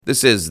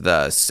This is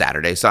the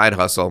Saturday Side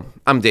Hustle.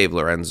 I'm Dave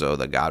Lorenzo,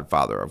 the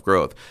godfather of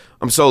growth.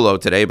 I'm solo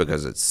today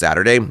because it's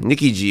Saturday.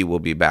 Nikki G will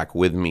be back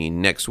with me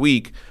next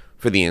week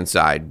for the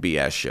Inside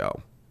BS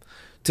show.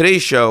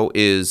 Today's show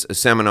is a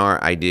seminar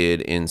I did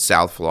in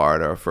South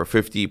Florida for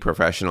 50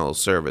 professional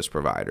service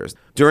providers.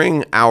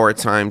 During our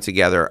time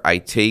together, I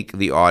take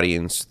the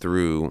audience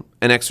through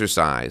an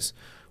exercise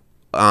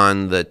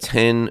on the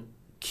 10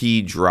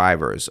 key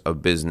drivers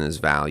of business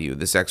value.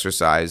 This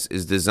exercise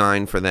is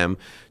designed for them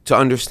to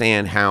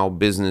understand how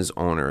business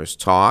owners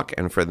talk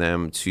and for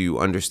them to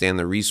understand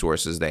the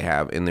resources they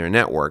have in their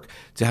network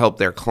to help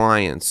their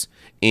clients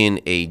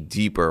in a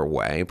deeper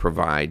way,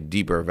 provide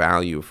deeper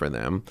value for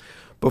them.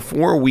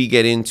 Before we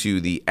get into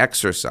the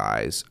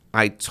exercise,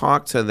 I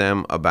talk to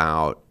them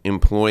about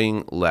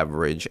employing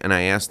leverage, and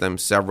I ask them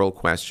several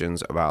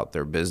questions about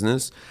their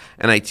business,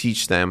 and I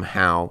teach them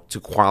how to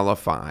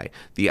qualify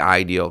the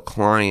ideal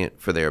client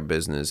for their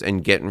business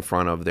and get in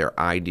front of their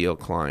ideal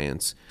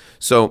clients.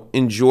 So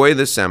enjoy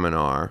the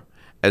seminar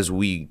as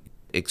we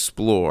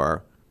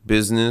explore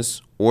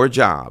business or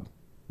job.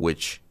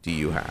 Which do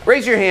you have?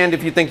 Raise your hand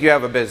if you think you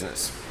have a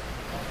business.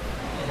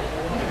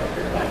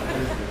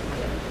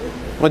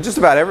 Well, just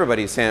about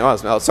everybody's hand.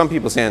 Well, some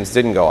people's hands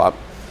didn't go up.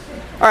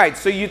 All right,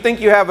 so you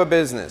think you have a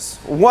business.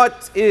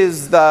 What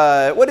is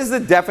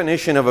the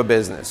definition of a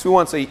business? Who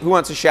wants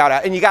to shout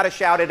out? And you got to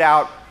shout it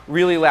out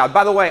really loud.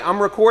 By the way,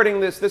 I'm recording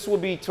this. This will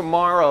be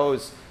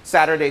tomorrow's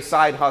Saturday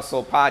Side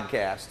Hustle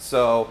podcast.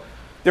 So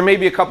there may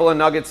be a couple of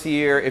nuggets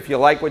here. If you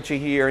like what you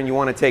hear and you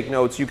want to take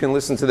notes, you can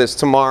listen to this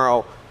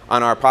tomorrow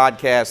on our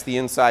podcast, The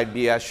Inside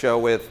BS Show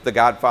with the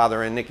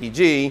Godfather and Nikki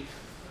G.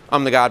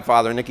 I'm the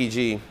Godfather. Nikki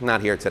G,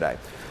 not here today.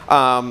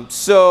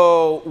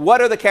 So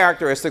what are the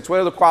characteristics, what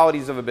are the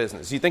qualities of a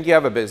business? You think you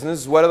have a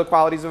business, what are the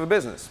qualities of a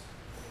business?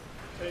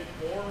 Take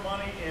more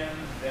money in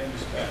than you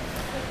spend.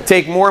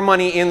 Take more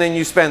money in than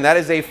you spend. That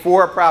is a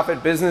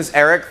for-profit business.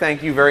 Eric,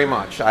 thank you very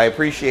much. I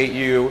appreciate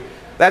you.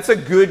 That's a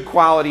good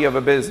quality of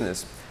a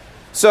business.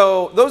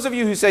 So those of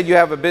you who said you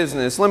have a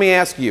business, let me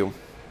ask you,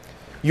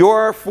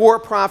 your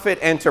for-profit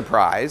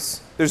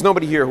enterprise, there's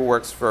nobody here who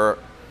works for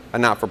a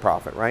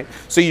not-for-profit, right?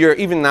 So you're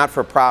even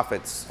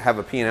not-for-profits have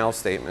a P&L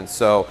statement.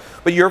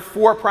 But your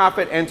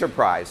for-profit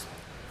enterprise,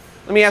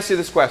 let me ask you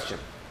this question.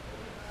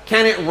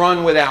 Can it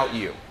run without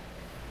you?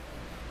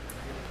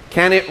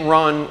 Can it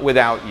run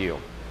without you?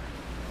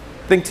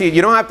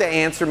 You don't have to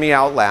answer me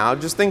out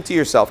loud. Just think to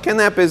yourself, can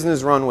that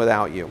business run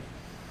without you?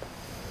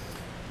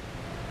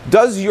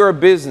 Does your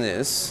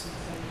business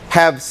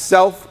have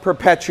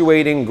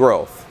self-perpetuating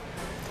growth?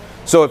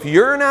 So if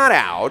you're not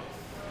out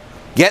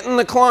getting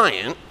the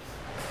client,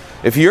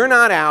 if you're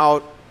not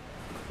out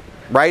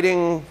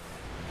writing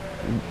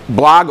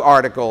blog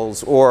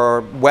articles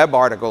or web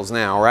articles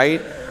now, right?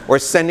 Or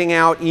sending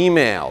out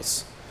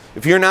emails,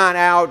 if you're not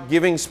out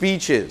giving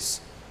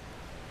speeches,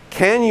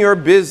 can your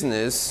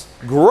business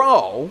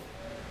grow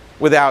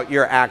without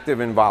your active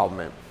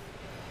involvement?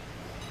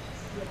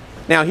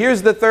 Now,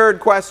 here's the third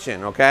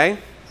question, okay?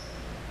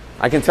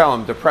 I can tell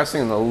I'm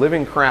depressing the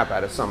living crap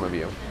out of some of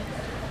you.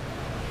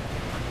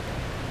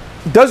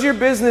 Does your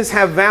business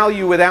have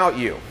value without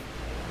you?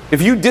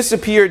 If you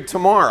disappeared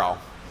tomorrow,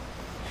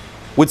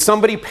 would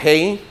somebody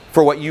pay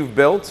for what you've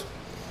built?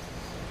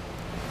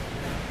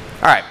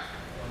 All right.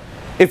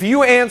 If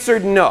you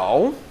answered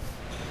no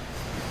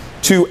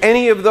to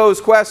any of those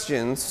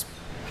questions,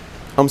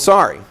 I'm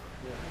sorry.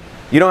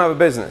 You don't have a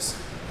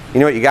business.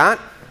 You know what you got?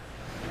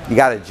 You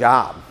got a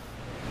job.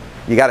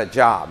 You got a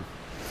job.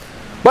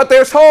 But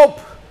there's hope.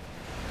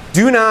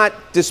 Do not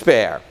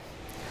despair.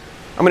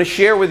 I'm going to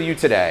share with you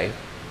today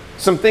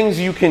some things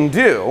you can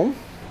do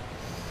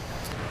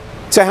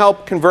to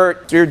help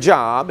convert your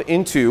job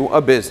into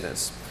a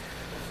business.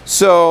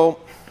 So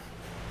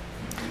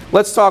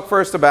let's talk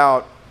first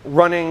about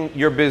running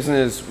your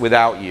business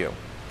without you.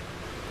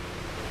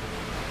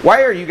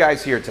 Why are you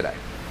guys here today?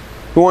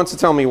 Who wants to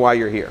tell me why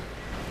you're here?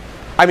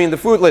 I mean, the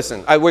food,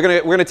 listen, we're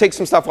gonna take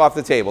some stuff off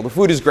the table. The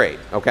food is great,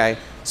 okay?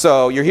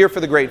 So you're here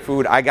for the great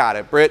food. I got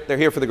it. Britt, they're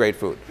here for the great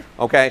food,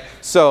 okay?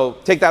 So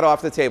take that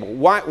off the table.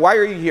 Why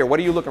are you here? What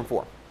are you looking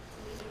for?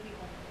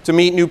 To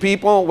meet new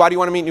people? Why do you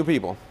want to meet new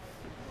people?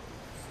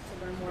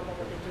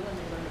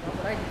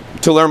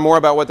 To learn more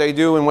about what they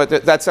do and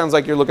that sounds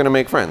like you're looking to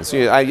make friends.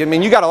 I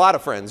mean, you got a lot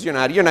of friends. You're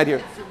not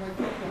here.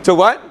 To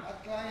what?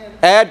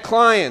 Add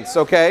clients.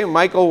 Okay.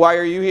 Michael, why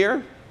are you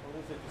here?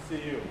 To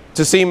see you.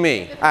 To see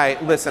me.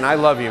 Listen, I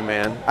love you,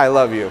 man. I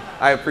love you.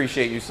 I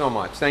appreciate you so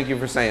much. Thank you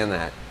for saying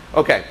that.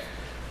 Okay.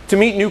 To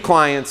meet new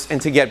clients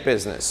and to get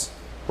business,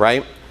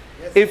 right?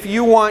 If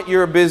you want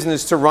your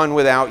business to run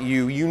without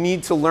you, you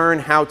need to learn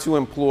how to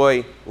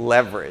employ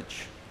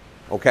leverage.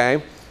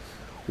 Okay?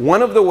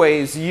 One of the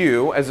ways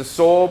you, as a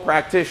sole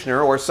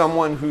practitioner or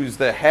someone who's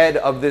the head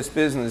of this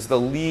business, the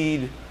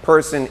lead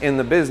person in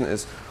the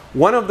business,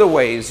 one of the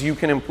ways you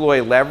can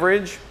employ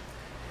leverage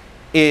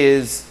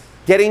is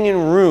getting in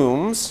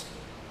rooms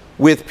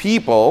with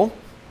people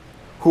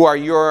who are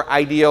your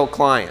ideal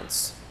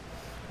clients.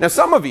 Now,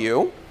 some of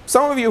you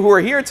who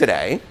are here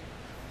today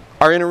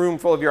are in a room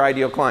full of your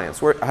ideal clients.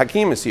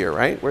 Hakeem is here,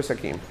 right? Where's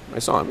Hakeem? I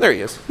saw him. There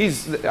he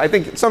is. I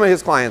think some of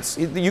his clients,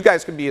 you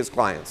guys could be his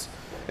clients.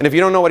 And if you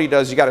don't know what he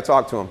does, you got to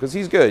talk to him because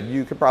he's good.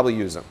 You could probably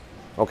use him.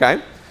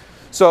 Okay?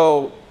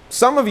 So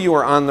some of you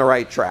are on the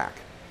right track.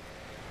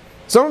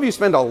 Some of you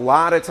spend a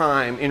lot of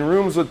time in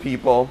rooms with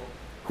people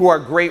who are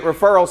great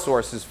referral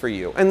sources for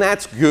you. And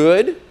that's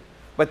good,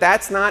 but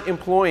that's not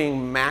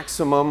employing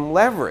maximum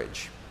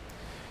leverage.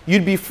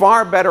 You'd be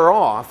far better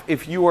off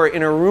if you were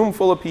in a room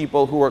full of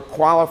people who are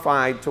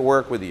qualified to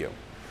work with you.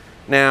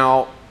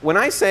 Now, when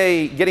I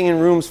say getting in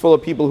rooms full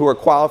of people who are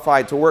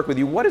qualified to work with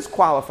you, what does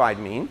qualified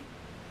mean?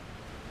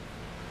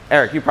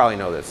 Eric, you probably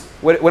know this.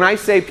 When I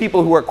say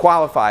people who are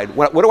qualified,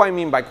 what do I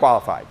mean by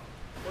qualified?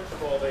 First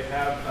of all, they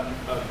have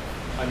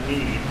a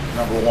need,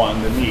 number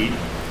one, the need.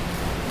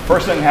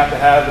 First thing they have to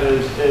have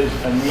is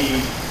a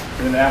need.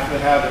 And then after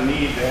they have a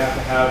need, they have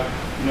to have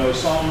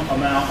some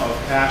amount of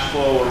cash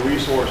flow or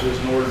resources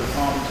in order to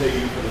compensate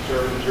you for the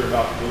services you're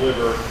about to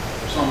deliver,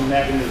 or some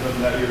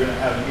mechanism that you're going to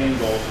have an end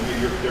goal. So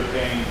maybe they're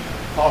paying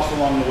costs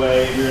along the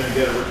way, and you're going to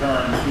get a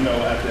return,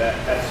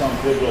 at some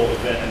pivotal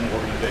event in the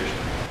organization.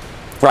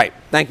 Right.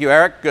 Thank you,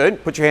 Eric.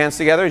 Good. Put your hands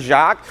together.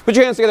 Jacques. Put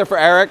your hands together for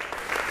Eric.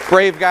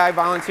 Brave guy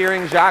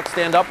volunteering. Jacques,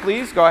 stand up,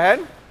 please. Go ahead.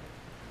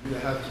 You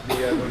have to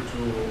be able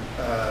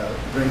to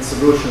bring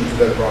solutions to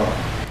that problem.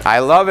 I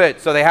love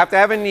it. So they have to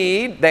have a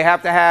need. They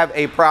have to have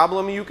a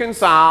problem you can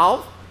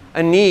solve,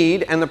 a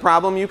need, and the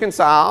problem you can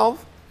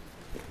solve.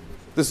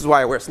 This is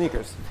why I wear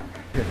sneakers.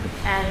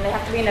 And they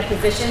have to be in a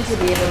position to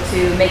be able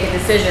to make a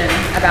decision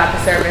about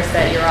the service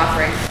that you're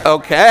offering.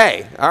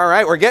 Okay. All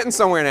right. We're getting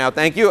somewhere now.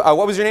 Thank you.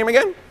 What was your name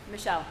again?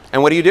 Michelle.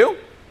 And what do you do?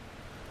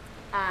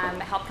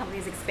 Help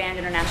companies expand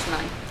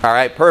internationally. All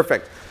right.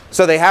 Perfect.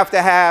 So they have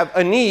to have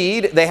a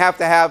need, they have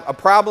to have a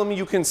problem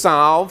you can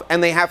solve,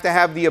 and they have to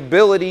have the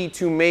ability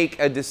to make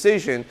a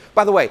decision.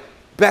 By the way,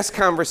 best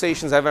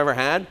conversations I've ever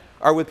had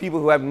are with people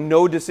who have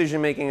no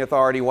decision-making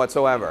authority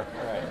whatsoever.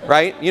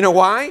 Right? You know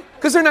why?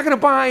 Because they're not going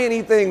to buy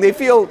anything. They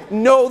feel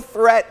no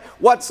threat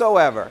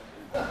whatsoever.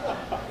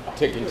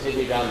 To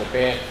continue down the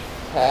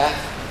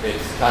path,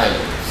 it's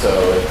timing. So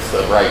it's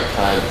the right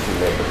time to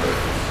make a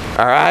purchase.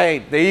 All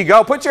right. There you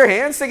go. Put your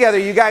hands together.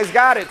 You guys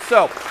got it.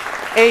 So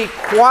a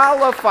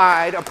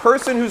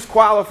person who's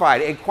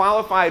qualified, a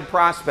qualified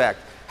prospect,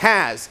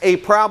 has a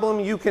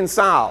problem you can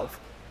solve,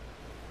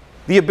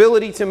 the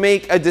ability to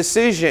make a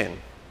decision,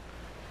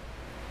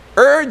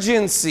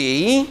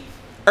 urgency,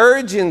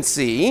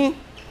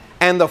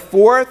 and the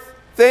fourth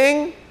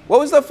thing, what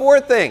was the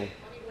fourth thing?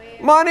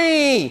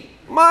 Money,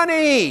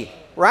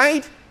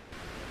 right?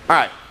 All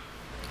right.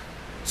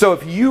 So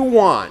if you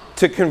want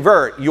to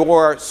convert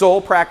your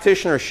sole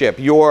practitionership,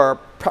 your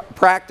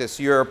practice,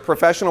 your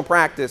professional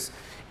practice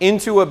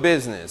into a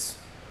business,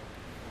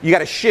 you got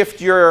to shift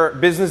your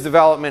business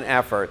development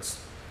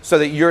efforts so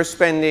that you're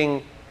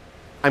spending,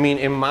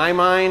 in my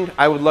mind,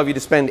 I would love you to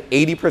spend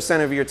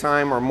 80% of your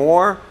time or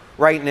more.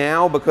 Right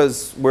now,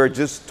 because we're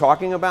just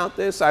talking about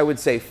this, I would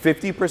say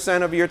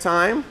 50% of your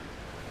time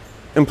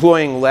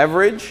employing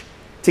leverage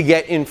to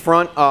get in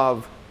front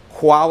of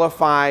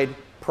qualified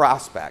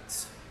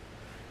prospects.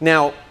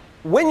 Now,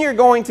 when you're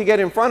going to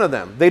get in front of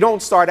them, they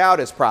don't start out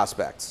as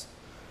prospects.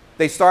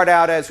 They start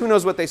out as, who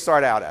knows what they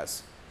start out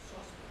as?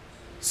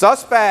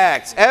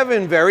 Suspects.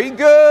 Evan, very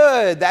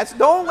good.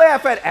 Don't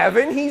laugh at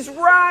Evan, he's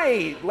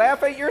right.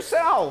 Laugh at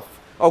yourself.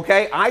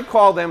 Okay, I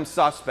call them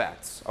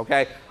suspects,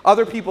 okay?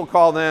 Other people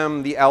call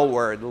them the L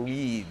word,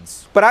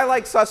 leads. But I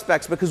like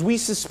suspects because we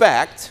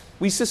suspect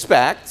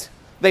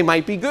they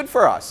might be good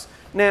for us.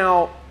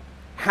 Now,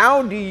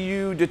 how do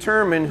you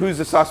determine who's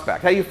a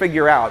suspect? How do you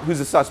figure out who's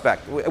a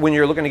suspect when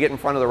you're looking to get in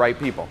front of the right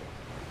people?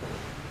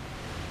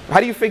 How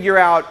do you figure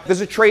out,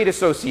 there's a trade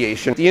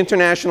association, the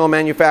International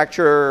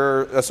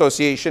Manufacturer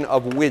Association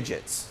of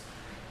Widgets.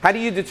 How do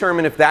you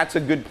determine if that's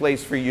a good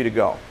place for you to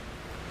go?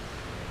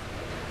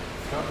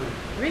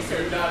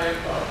 Research.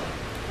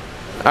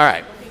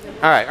 All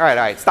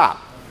right, stop,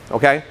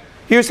 okay?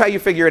 Here's how you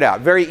figure it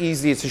out. Very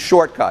easy, it's a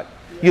shortcut.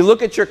 You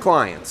look at your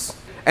clients,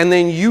 and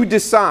then you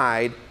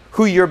decide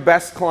who your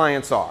best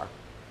clients are.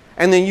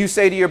 And then you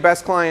say to your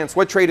best clients,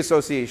 what trade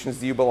associations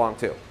do you belong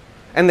to?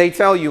 And they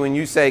tell you, and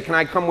you say, can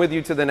I come with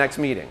you to the next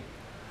meeting?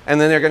 And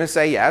then they're going to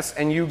say yes,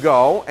 and you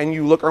go, and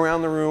you look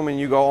around the room, and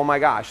you go, oh my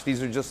gosh,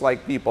 these are just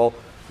like people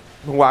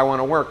who I want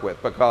to work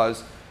with,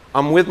 because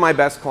I'm with my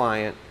best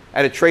client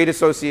at a trade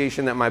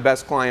association that my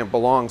best client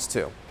belongs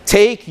to.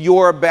 Take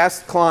your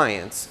best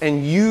clients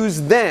and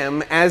use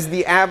them as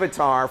the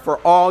avatar for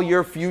all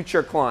your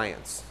future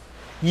clients.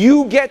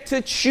 You get to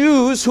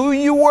choose who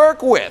you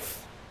work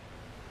with.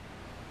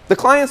 The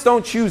clients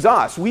don't choose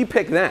us, we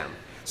pick them.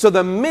 So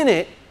the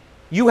minute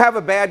you have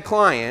a bad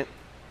client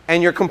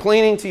and you're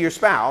complaining to your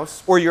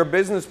spouse or your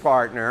business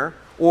partner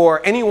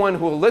or anyone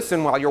who will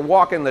listen while you're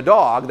walking the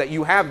dog that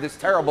you have this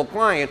terrible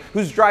client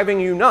who's driving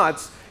you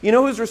nuts, you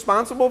know who's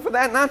responsible for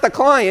that? Not the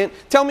client.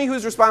 Tell me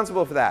who's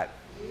responsible for that.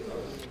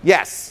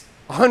 Yes,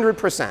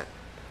 100%.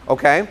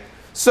 Okay?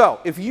 So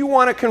if you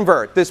want to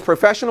convert this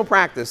professional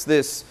practice,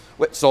 this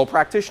sole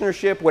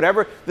practitionership,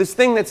 whatever, this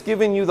thing that's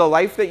given you the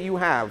life that you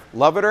have,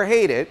 love it or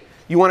hate it,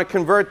 you want to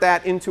convert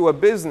that into a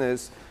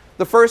business.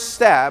 The first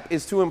step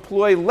is to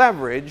employ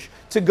leverage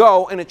to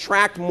go and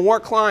attract more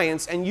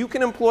clients, and you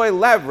can employ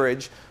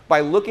leverage by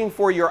looking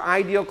for your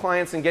ideal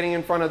clients and getting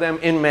in front of them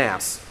en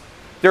masse.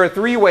 There are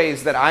 3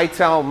 ways that I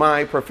tell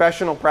my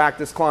professional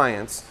practice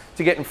clients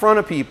to get in front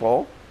of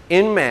people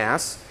en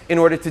masse in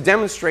order to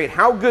demonstrate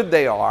how good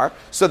they are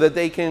so that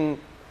they can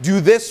do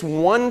this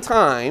one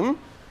time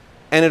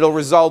and it'll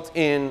result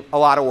in a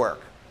lot of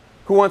work.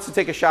 Who wants to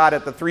take a shot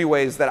at the 3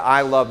 ways that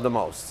I love the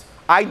most?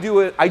 I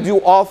do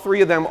all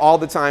 3 of them all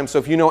the time, so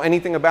if you know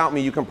anything about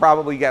me, you can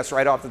probably guess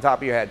right off the top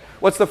of your head.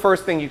 What's the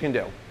first thing you can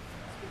do?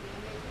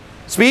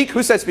 Speak?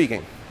 Who said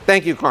speaking?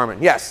 Thank you, Carmen.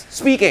 Yes,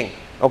 speaking,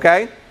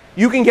 okay?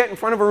 You can get in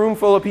front of a room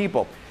full of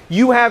people.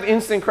 You have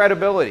instant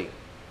credibility.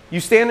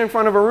 You stand in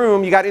front of a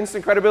room, you got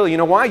instant credibility. You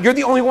know why? You're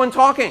the only one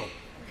talking.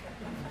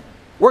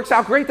 Works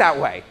out great that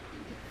way.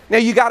 Now,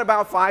 you got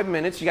about 5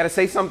 minutes. You got to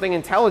say something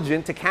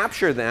intelligent to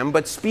capture them,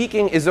 but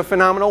speaking is a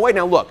phenomenal way.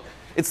 Now, look,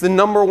 it's the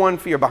number 1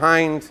 fear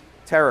behind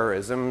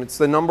terrorism. It's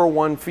the number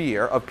 1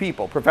 fear of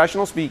people.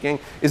 Professional speaking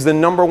is the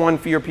number 1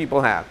 fear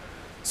people have.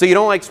 So you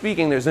don't like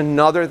speaking, there's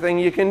another thing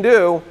you can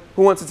do.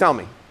 Who wants to tell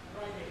me?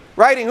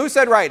 Writing. Who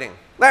said writing?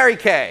 Larry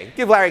K.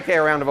 Give Larry K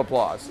a round of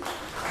applause.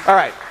 All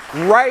right.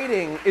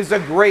 Writing is a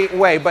great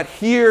way, but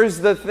here's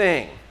the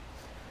thing.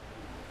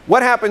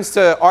 What happens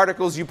to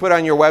articles you put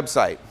on your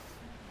website?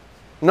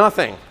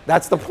 Nothing.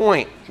 That's the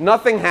point.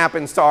 Nothing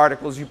happens to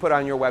articles you put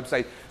on your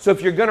website. So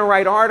if you're going to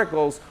write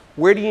articles,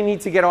 where do you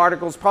need to get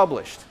articles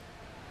published?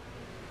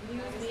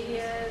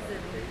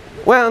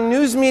 Well,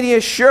 news media,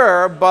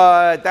 sure,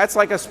 but that's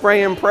like a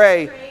spray and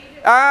pray.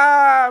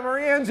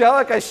 Maria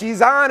Angelica,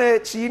 she's on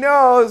it. She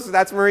knows.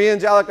 That's Maria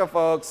Angelica,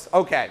 folks.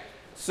 Okay,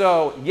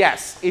 so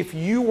yes, if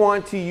you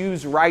want to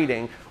use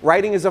writing,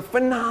 writing is a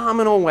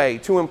phenomenal way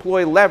to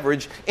employ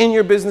leverage in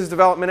your business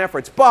development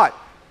efforts. But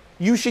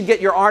you should get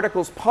your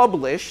articles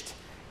published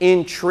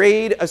in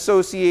trade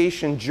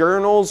association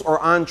journals or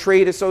on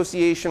trade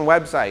association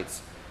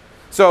websites.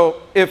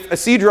 So if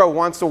Isidro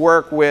wants to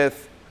work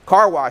with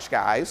car wash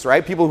guys,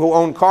 right? People who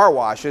own car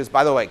washes.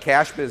 By the way,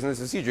 cash business.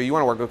 Isidro, you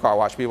want to work with car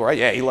wash people, right?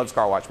 Yeah, he loves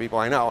car wash people,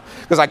 I know.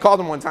 Because I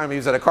called him one time, he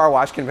was at a car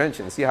wash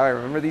convention. See how I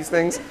remember these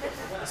things?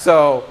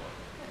 So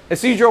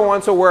Isidro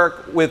wants to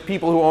work with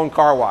people who own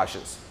car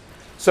washes.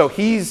 So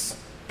he's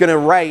going to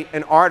write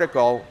an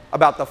article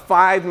about the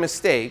 5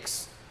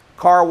 mistakes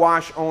car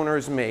wash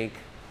owners make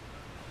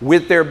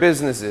with their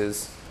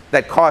businesses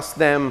that cost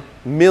them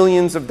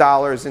millions of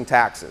dollars in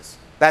taxes.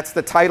 That's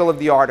the title of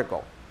the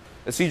article.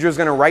 Isidro is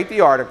going to write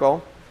the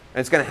article, and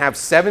it's going to have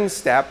 7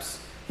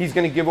 steps. He's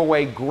going to give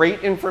away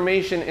great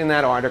information in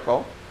that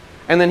article,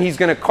 and then he's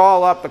going to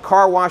call up the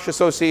Car Wash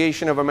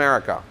Association of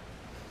America,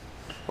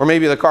 or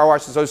maybe the Car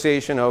Wash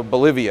Association of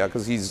Bolivia,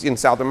 because he's in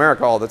South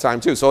America all the time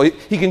too. So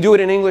he can do it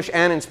in English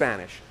and in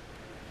Spanish.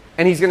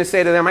 And he's going to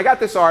say to them, I got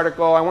this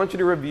article, I want you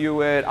to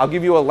review it, I'll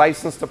give you a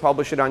license to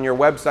publish it on your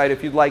website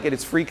if you'd like it,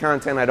 it's free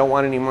content, I don't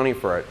want any money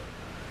for it.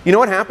 You know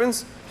what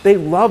happens? They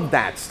love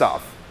that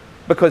stuff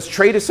because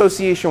trade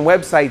association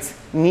websites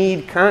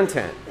need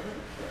content.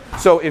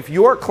 So if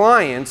your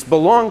clients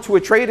belong to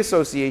a trade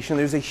association,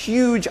 there's a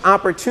huge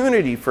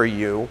opportunity for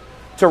you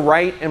to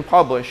write and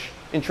publish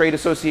in trade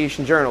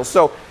association journals.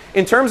 So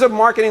in terms of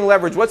marketing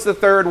leverage, what's the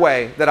 3rd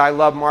way that I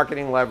love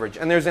marketing leverage?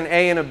 And there's an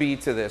A and a B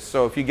to this,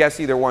 so if you guess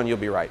either one, you'll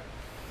be right.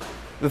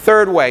 The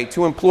 3rd way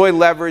to employ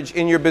leverage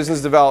in your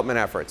business development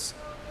efforts.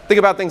 Think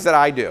about things that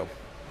I do.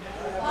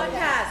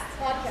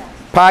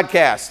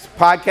 Podcasts.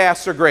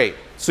 Podcasts are great.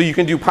 So you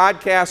can do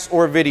podcasts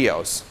or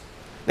videos.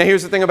 Now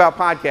here's the thing about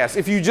podcasts.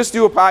 If you just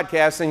do a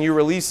podcast and you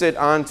release it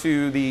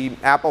onto the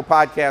Apple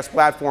Podcast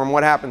platform,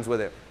 what happens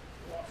with it?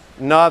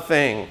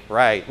 Nothing,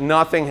 right?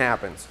 Nothing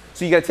happens.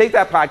 So you got to take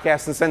that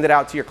podcast and send it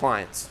out to your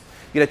clients.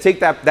 You got to take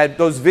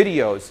those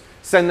videos,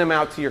 send them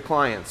out to your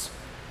clients.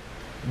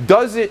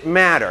 Does it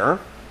matter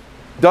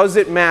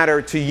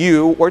to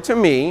you or to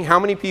me how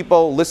many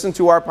people listen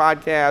to our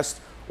podcast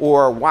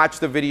or watch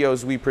the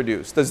videos we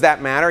produce? Does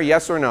that matter?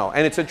 Yes or no?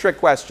 And it's a trick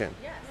question.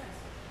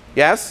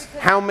 Yes?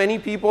 How many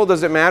people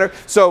does it matter?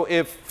 So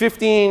if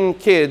 15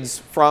 kids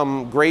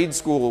from grade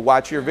school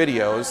watch your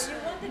videos,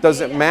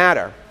 does it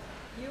matter?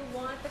 You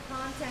want the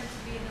content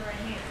to be in the right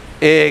hands.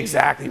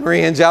 Exactly.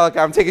 Maria Angelica,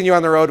 I'm taking you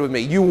on the road with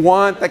me. You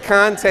want the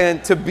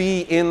content to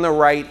be in the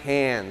right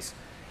hands.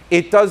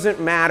 It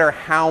doesn't matter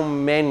how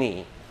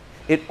many.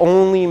 It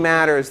only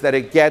matters that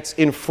it gets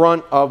in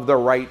front of the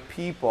right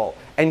people.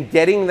 And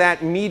getting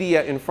that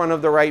media in front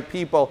of the right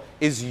people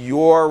is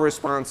your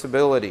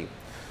responsibility.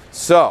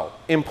 So,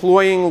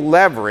 employing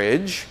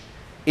leverage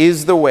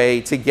is the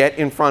way to get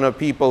in front of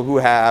people who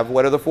have,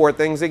 what are the 4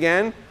 things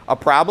again? A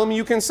problem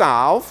you can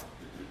solve,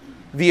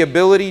 the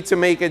ability to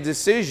make a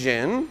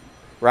decision,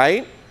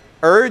 right?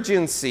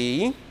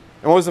 Urgency, and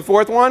what was the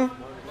 4th one?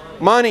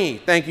 Money.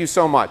 Thank you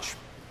so much.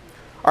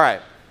 All right,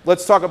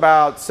 let's talk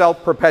about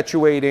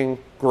self-perpetuating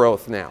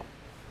growth now.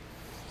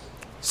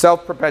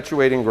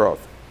 Self-perpetuating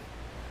growth.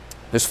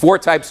 There's 4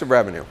 types of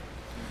revenue.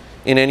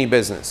 in any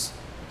business.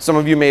 Some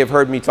of you may have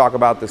heard me talk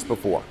about this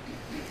before.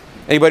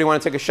 Anybody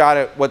want to take a shot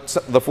at what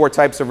the 4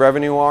 types of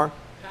revenue are?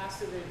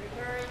 Passive and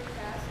recurring,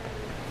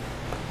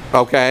 passive.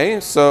 Okay,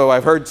 so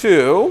I've heard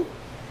 2.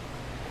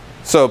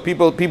 So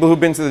people who've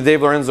been to the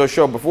Dave Lorenzo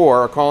show before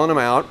are calling them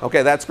out.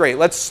 Okay, that's great.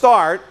 Let's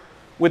start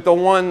with the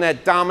one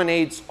that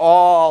dominates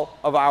all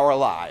of our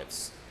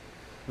lives.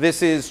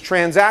 This is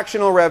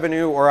transactional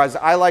revenue, or as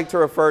I like to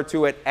refer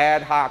to it,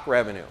 ad hoc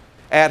revenue.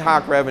 Ad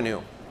hoc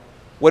revenue.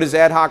 What is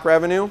ad hoc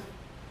revenue?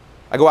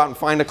 I go out and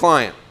find a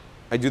client.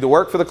 I do the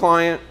work for the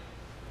client.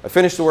 I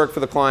finish the work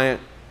for the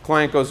client.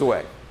 Client goes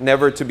away,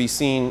 never to be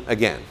seen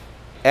again.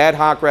 Ad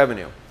hoc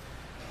revenue.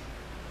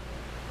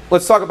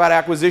 Let's talk about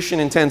acquisition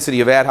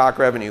intensity of ad hoc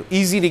revenue.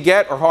 Easy to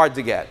get or hard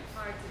to get?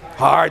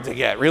 Hard to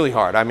get, really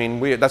hard. I mean,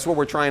 that's what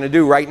we're trying to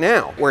do right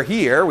now. We're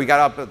here. We got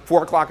up at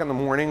 4 o'clock in the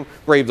morning,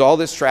 braved all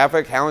this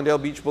traffic,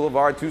 Hallandale Beach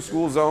Boulevard, 2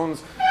 school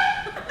zones,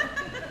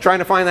 trying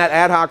to find that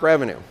ad hoc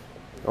revenue,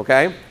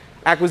 okay?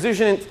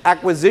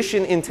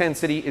 Acquisition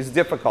intensity is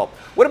difficult.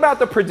 What about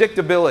the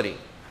predictability?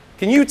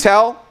 Can you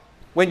tell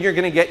when you're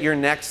going to get your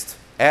next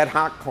ad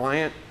hoc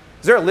client?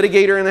 Is there a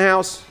litigator in the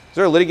house? Is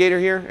there a litigator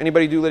here?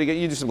 Anybody do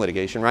litigation? You do some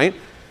litigation, right?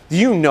 Do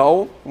you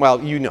know?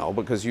 Well, you know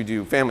because you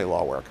do family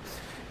law work.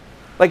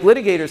 Like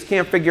litigators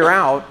can't figure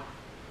out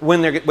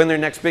when their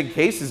next big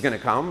case is going to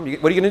come.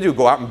 What are you going to do?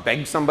 Go out and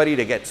beg somebody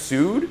to get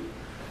sued?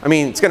 I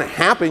mean, it's going to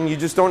happen. You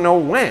just don't know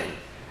when.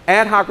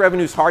 Ad hoc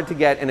revenue is hard to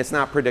get and it's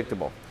not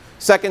predictable.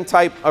 Second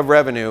type of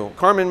revenue,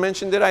 Carmen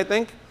mentioned it, I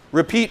think.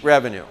 Repeat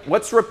revenue.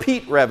 What's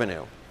repeat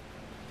revenue?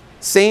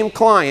 Same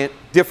client,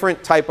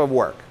 different type of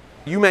work.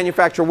 You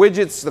manufacture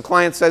widgets, the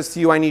client says to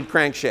you, I need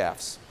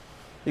crankshafts.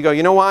 You go,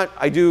 you know what?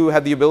 I do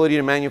have the ability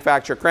to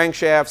manufacture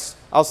crankshafts.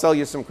 I'll sell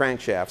you some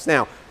crankshafts.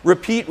 Now,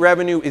 repeat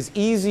revenue is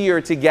easier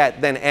to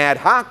get than ad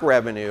hoc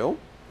revenue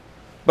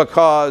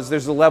because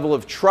there's a level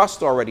of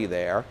trust already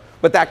there,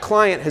 but that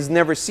client has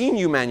never seen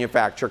you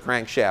manufacture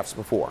crankshafts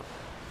before.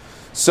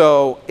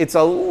 So it's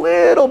a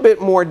little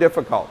bit more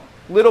difficult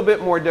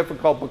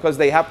because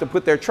they have to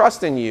put their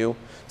trust in you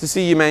to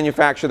see you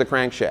manufacture the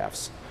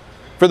crankshafts.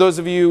 For those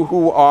of you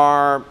who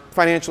are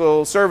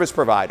financial service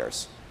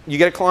providers, you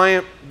get a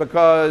client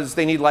because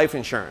they need life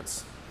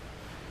insurance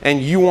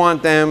and you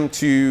want them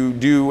to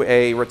do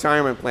a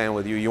retirement plan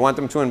with you. You want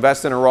them to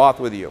invest in a Roth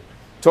with you.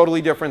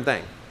 Totally different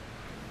thing.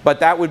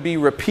 But that would be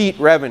repeat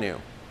revenue.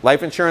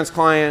 Life insurance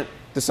client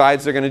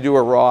decides they're going to do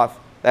a Roth.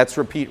 That's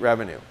repeat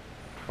revenue.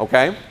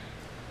 Okay?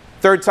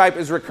 Third type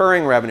is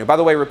recurring revenue. By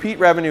the way, repeat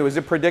revenue, is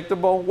it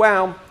predictable?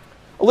 Well,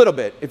 a little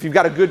bit. If you've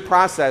got a good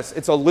process,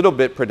 it's a little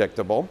bit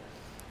predictable.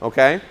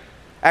 Okay?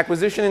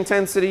 Acquisition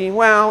intensity,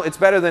 well, it's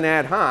better than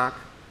ad hoc,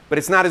 but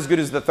it's not as good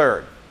as the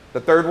third. The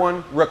third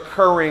one,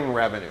 recurring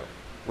revenue.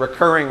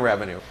 Recurring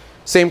revenue.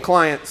 Same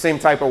client, same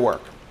type of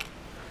work.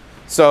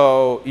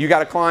 So you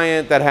got a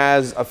client that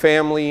has a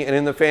family, and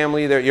in the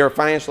family, you're a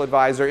financial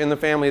advisor. In the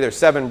family, there's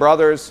 7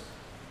 brothers.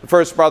 The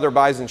first brother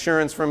buys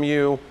insurance from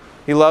you.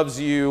 He loves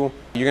you.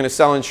 You're going to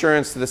sell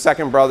insurance to the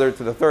second brother,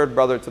 to the third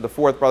brother, to the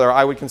fourth brother.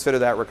 I would consider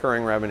that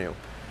recurring revenue.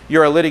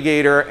 You're a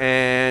litigator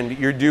and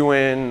you're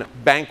doing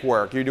bank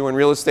work. You're doing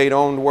real estate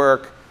owned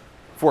work,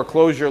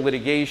 foreclosure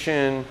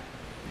litigation.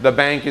 The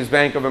bank is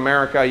Bank of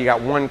America. You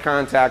got one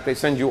contact. They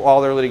send you all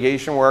their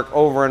litigation work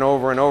over and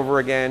over and over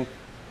again.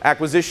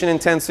 Acquisition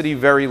intensity,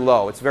 very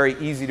low. It's very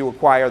easy to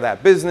acquire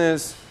that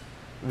business.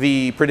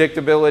 The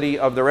predictability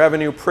of the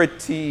revenue,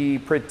 pretty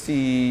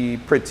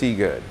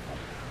good.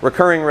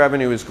 Recurring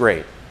revenue is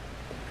great.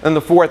 And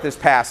the fourth is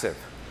passive.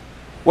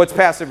 What's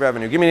passive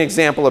revenue? Give me an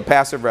example of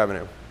passive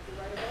revenue.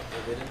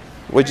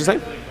 What'd you say?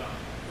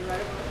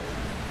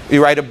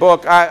 You write a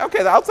book.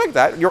 Okay, I'll take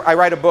that. I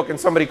write a book and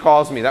somebody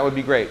calls me. That would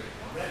be great.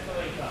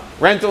 Rental income.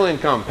 Rental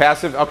income,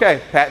 passive.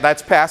 Okay,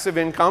 that's passive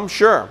income,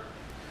 sure.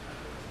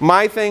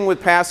 My thing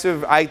with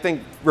passive, I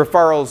think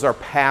referrals are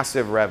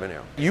passive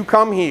revenue. You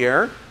come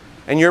here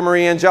and you're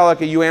Maria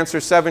Angelica, you answer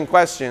 7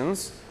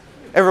 questions.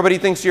 Everybody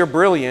thinks you're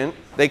brilliant.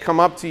 They come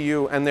up to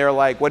you and they're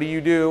like, what do you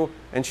do?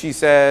 And she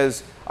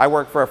says, I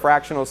work for a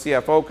fractional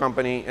CFO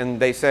company. And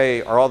they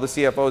say, are all the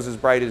CFOs as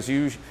bright as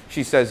you?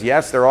 She says,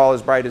 yes, they're all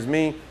as bright as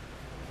me.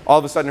 All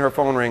of a sudden her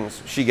phone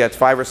rings. She gets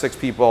 5 or 6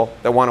 people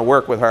that want to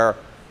work with her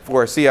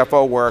for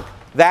CFO work.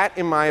 That,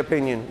 in my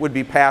opinion, would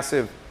be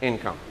passive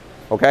income.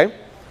 Okay?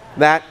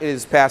 That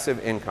is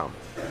passive income.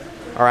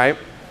 All right?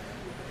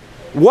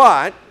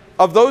 What,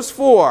 of those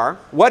 4,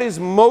 what is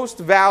most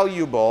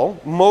valuable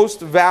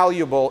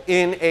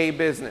in a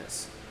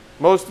business?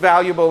 Most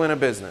valuable in a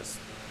business.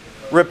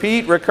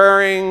 Repeat,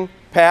 recurring,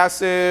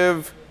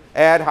 passive,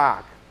 ad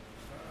hoc.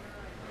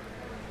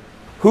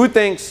 Who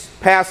thinks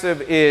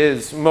passive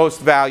is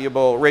most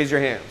valuable? Raise your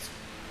hands.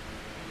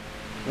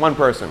 1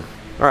 person.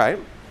 All right.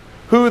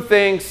 Who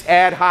thinks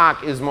ad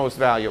hoc is most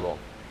valuable?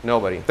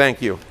 Nobody.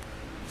 Thank you.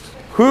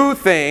 Who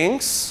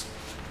thinks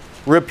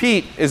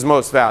repeat is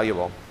most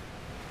valuable?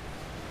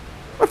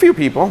 A few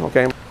people,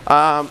 okay.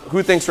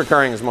 Who thinks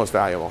recurring is most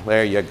valuable?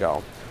 There you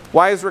go.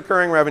 Why is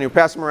recurring revenue?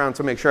 Pass them around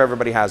to make sure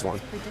everybody has one.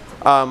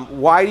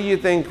 Why do you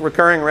think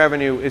recurring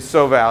revenue is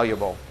so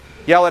valuable?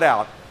 Yell it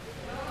out.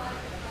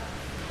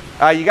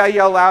 You got to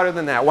yell louder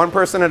than that. One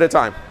person at a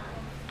time.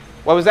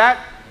 What was that?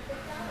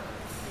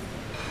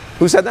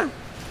 Who said that?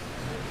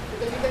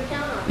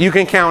 You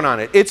can count on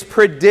it. It's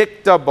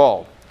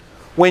predictable.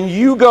 When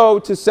you go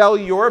to sell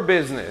your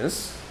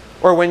business,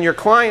 or when your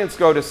clients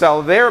go to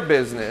sell their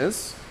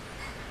business,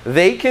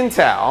 they can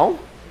tell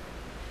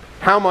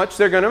how much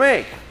they're going to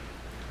make.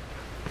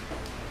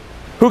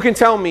 Who can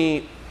tell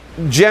me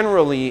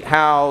generally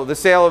how the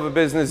sale of a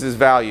business is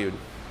valued?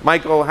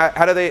 Michael,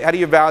 how do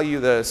you value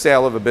the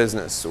sale of a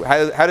business?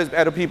 How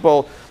do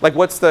people, like,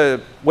 what's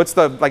the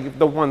like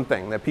the one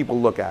thing that people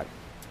look at?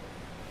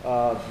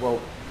 Well,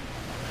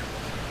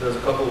 there's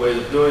a couple ways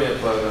of doing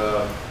it,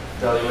 but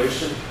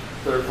valuation,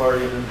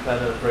 third-party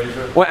independent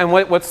appraiser. Well, and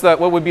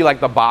what would be like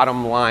the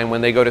bottom line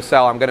when they go to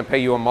sell? I'm going to pay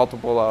you a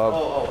multiple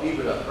of.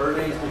 EBITDA,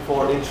 earnings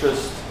before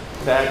interest,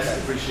 tax,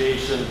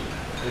 depreciation,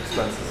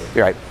 expenses.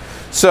 You're right.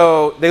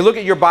 So they look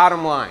at your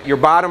bottom line, your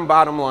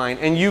bottom line,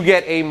 and you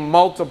get a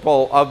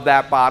multiple of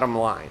that bottom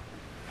line.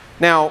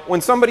 Now, when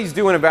somebody's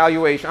doing a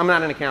valuation, I'm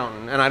not an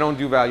accountant and I don't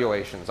do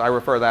valuations. I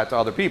refer that to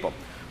other people.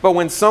 But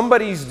when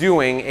somebody's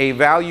doing a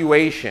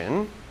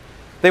valuation,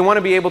 they want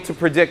to be able to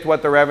predict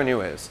what the revenue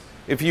is.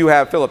 If you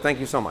have, Philip, thank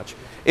you so much.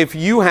 If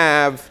you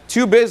have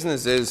two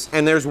businesses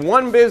and there's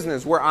one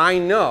business where I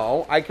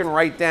know I can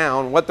write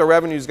down what the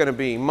revenue is going to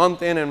be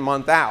month in and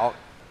month out,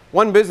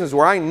 one business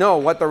where I know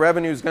what the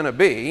revenue is going to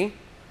be,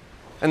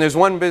 and there's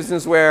one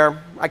business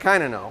where I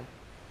kind of know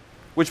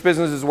which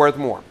business is worth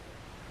more.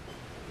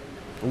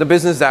 The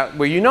business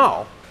where you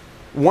know.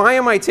 Why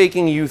am I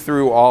taking you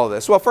through all of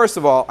this? Well, first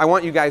of all, I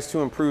want you guys to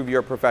improve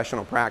your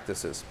professional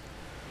practices.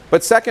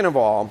 But second of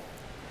all,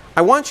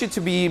 I want you to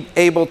be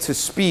able to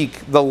speak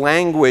the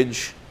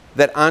language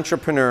that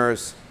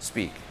entrepreneurs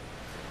speak.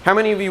 How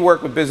many of you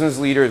work with business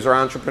leaders or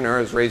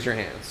entrepreneurs? Raise your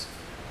hands.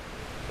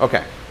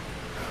 Okay.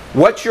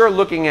 What you're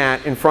looking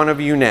at in front of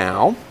you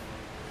now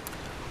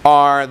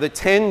are the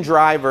 10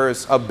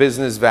 drivers of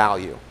business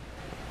value.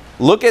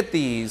 Look at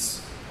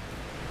these,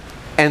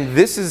 and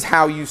this is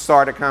how you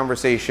start a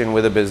conversation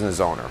with a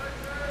business owner.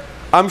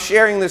 I'm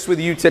sharing this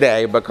with you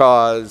today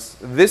because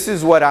this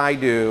is what I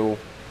do.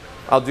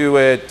 I'll do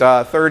it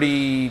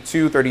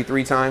 32,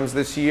 33 times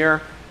this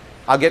year.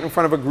 I'll get in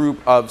front of a group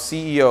of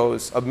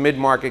CEOs of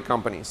mid-market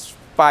companies,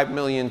 5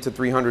 million to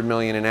 300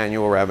 million in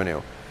annual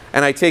revenue.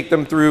 And I take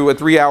them through a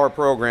 3-hour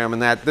program,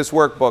 and this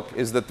workbook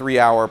is the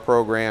 3-hour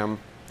program.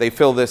 They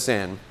fill this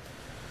in.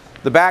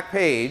 The back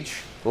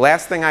page, the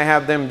last thing I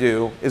have them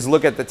do is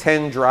look at the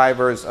 10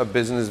 drivers of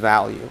business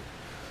value.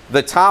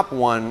 The top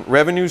one,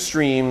 revenue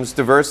streams,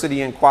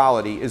 diversity, and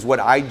quality, is what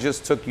I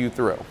just took you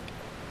through.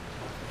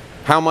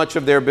 How much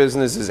of their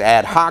business is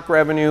ad hoc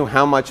revenue,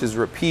 how much is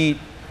repeat,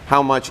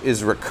 how much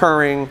is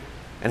recurring,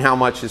 and how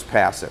much is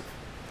passive.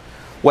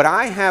 What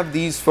I have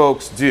these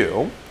folks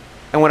do,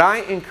 and what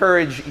I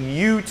encourage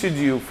you to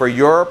do for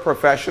your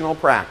professional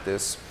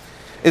practice,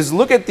 is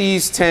look at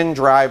these 10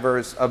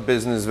 drivers of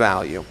business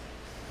value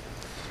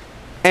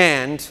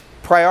and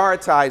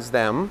prioritize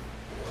them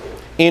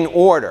in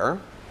order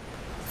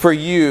for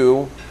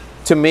you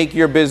to make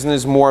your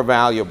business more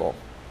valuable.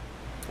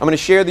 I'm going to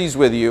share these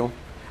with you,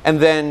 and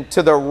then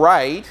to the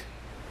right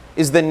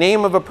is the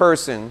name of a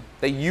person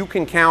that you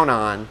can count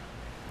on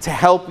to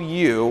help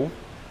you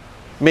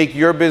make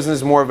your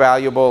business more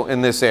valuable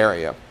in this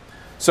area.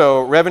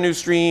 So revenue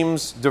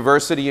streams,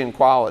 diversity, and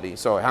quality.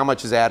 So how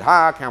much is ad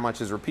hoc, how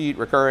much is repeat,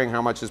 recurring,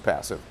 how much is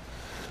passive.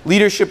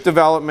 Leadership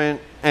development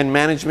and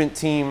management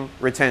team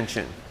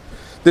retention.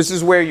 This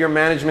is where your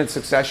management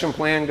succession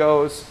plan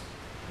goes.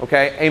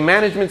 Okay? A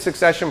management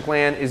succession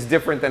plan is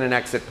different than an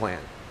exit plan.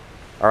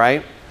 All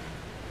right?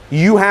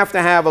 You have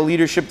to have a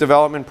leadership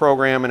development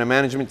program and a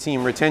management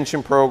team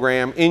retention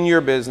program in your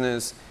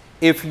business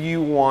if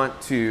you want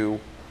to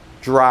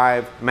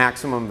drive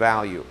maximum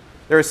value.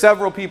 There are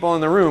several people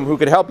in the room who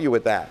could help you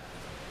with that.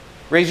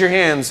 Raise your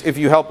hands if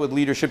you help with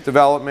leadership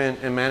development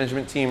and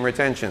management team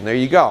retention. There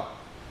you go.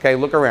 Okay,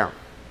 look around.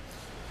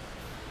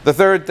 The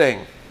third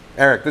thing,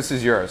 Eric, this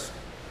is yours.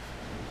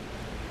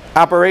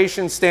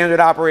 Operations, standard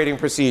operating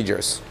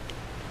procedures.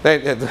 He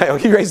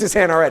raised his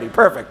hand already.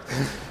 Perfect.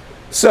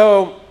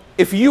 So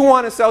if you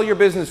want to sell your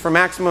business for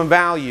maximum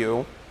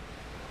value,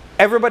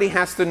 everybody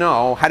has to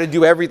know how to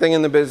do everything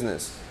in the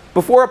business.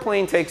 Before a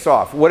plane takes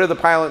off, what do the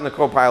pilot and the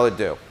co-pilot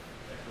do?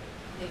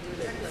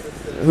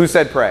 Who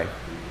said pray?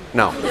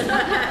 No.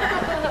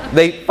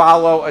 They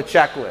follow a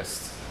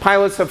checklist.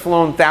 Pilots have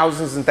flown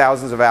thousands and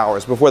thousands of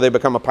hours before they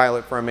become a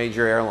pilot for a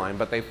major airline,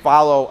 but they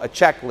follow a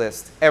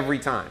checklist every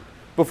time.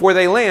 Before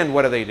they land,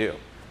 what do?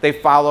 They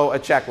follow a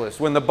checklist.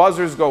 When the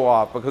buzzers go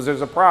off because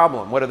there's a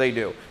problem, what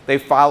do? They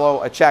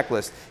follow a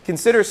checklist.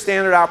 Consider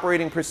standard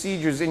operating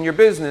procedures in your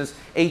business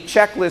a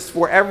checklist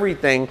for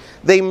everything.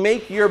 They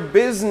make your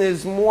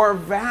business more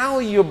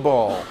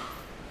valuable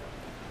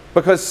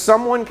because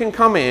someone can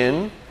come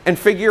in and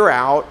figure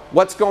out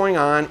what's going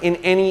on in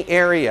any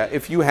area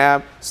if you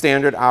have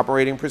standard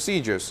operating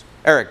procedures.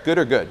 Eric, good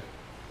or good?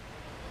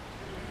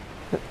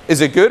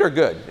 Is it good or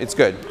good? It's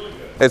good.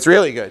 It's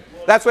really good.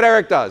 That's what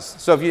Eric does.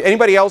 So if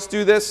anybody else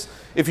do this,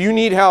 if you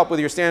need help with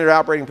your standard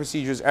operating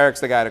procedures, Eric's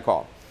the guy to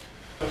call.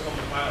 Some of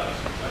the pilots,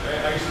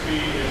 like I used to be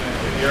in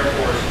the Air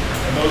Force,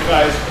 and those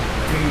guys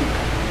do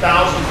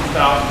thousands and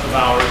thousands of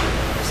hours,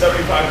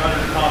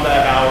 7,500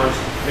 combat hours,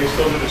 they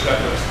still do the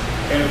checklist.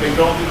 And if they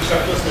don't do the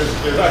checklist,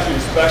 there's actually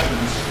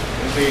inspections,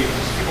 and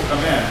people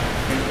come in,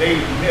 and they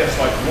miss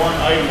like one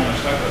item on the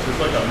checklist. It's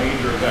like a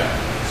major event.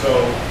 So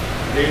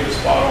Dave is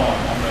spot on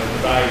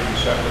the value of the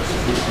checklist.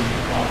 Just be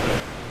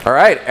confident. All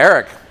right,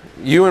 Eric,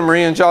 you and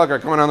Maria Angelica are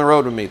coming on the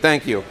road with me.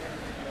 Thank you.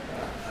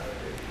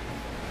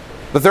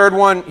 The third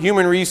one,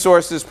 human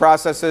resources,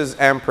 processes,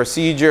 and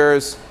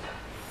procedures.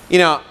 You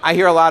know, I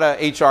hear a lot of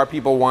HR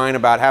people whine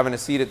about having a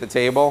seat at the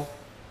table.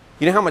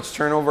 You know how much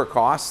turnover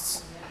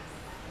costs?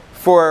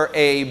 For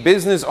a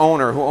business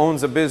owner who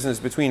owns a business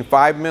between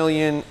 $5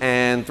 million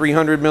and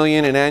 $300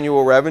 million in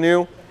annual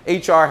revenue,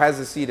 HR has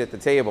a seat at the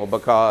table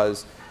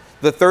because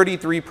the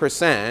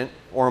 33%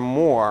 or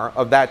more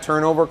of that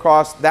turnover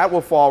cost, that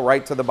will fall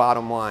right to the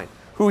bottom line.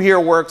 Who here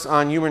works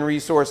on human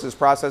resources,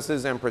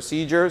 processes, and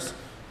procedures?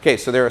 Okay,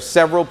 so there are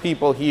several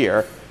people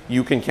here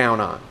you can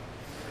count on.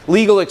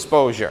 Legal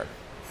exposure.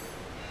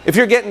 If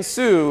you're getting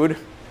sued,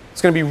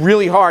 it's going to be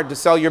really hard to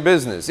sell your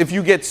business. If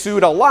you get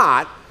sued a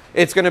lot,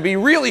 it's going to be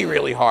really,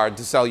 really hard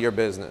to sell your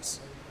business.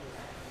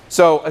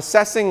 So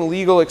assessing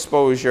legal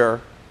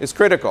exposure is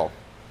critical.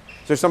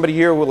 Is there somebody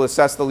here who will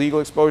assess the legal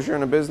exposure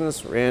in a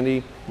business?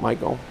 Randy,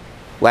 Michael,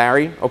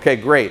 Larry? Okay,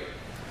 great.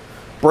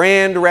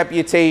 Brand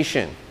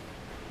reputation.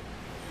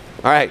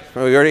 All right,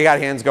 we already got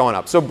hands going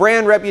up. So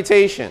brand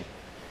reputation.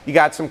 You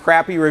got some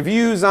crappy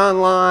reviews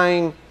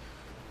online.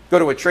 Go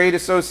to a trade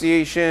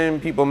association,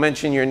 people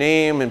mention your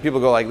name, and people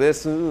go like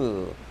this.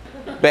 Ooh.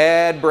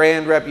 Bad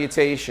brand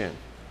reputation.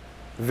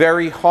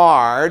 Very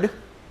hard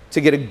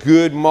to get a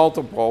good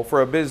multiple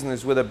for a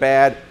business with a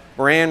bad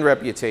brand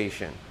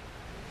reputation.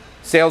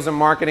 Sales and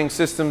marketing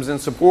systems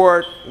and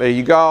support, there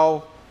you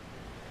go.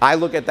 I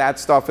look at that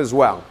stuff as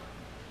well.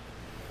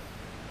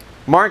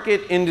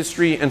 Market,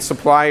 industry, and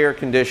supplier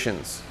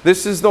conditions.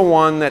 This is the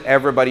one that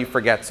everybody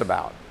forgets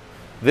about.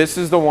 This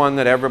is the one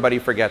that everybody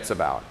forgets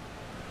about.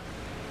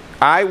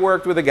 I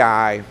worked with a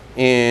guy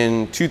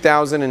in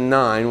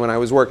 2009 when I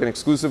was working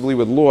exclusively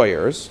with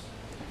lawyers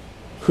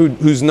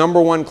whose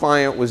number one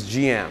client was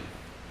GM.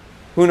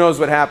 Who knows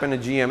what happened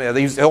to GM?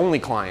 He was the only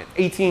client,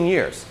 18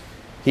 years.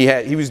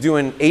 He was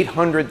doing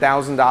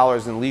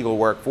 $800,000 in legal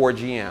work for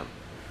GM.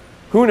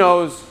 Who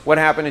knows what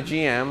happened to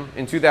GM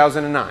in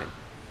 2009?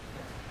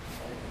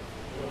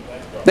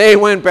 They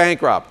went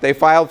bankrupt. They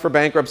filed for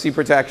bankruptcy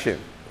protection.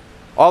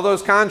 All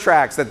those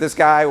contracts that this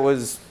guy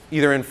was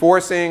either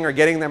enforcing or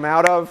getting them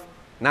out of,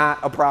 not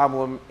a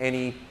problem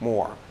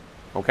anymore,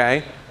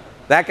 okay?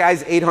 That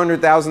guy's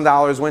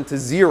 $800,000 went to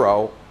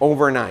zero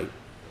overnight.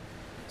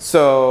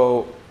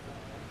 So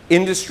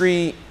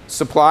industry,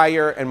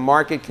 supplier, and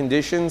market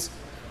conditions,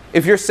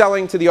 if you're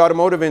selling to the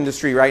automotive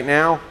industry right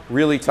now,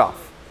 really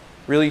tough.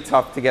 Really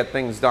tough to get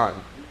things done.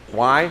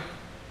 Why?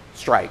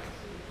 Strike.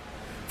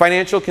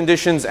 Financial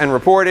conditions and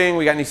reporting.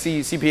 We got any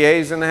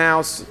CPAs in the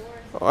house?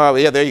 Oh,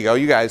 yeah, there you go.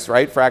 You guys,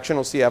 right?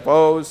 Fractional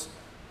CFOs.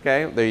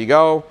 Okay, there you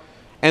go.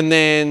 And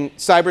then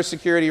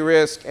cybersecurity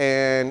risk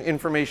and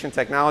information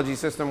technology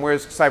system.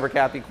 Where's Cyber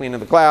Kathy? Clean of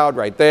the cloud,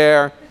 right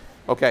there.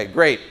 Okay,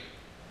 great.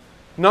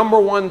 Number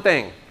one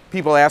thing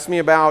people ask me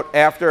about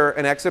after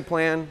an exit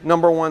plan,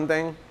 number one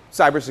thing,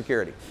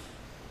 cybersecurity.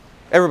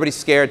 Everybody's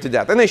scared to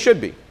death, and they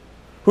should be.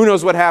 Who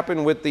knows what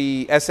happened with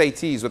the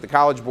SATs, with the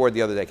College Board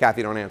the other day?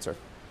 Kathy, don't answer.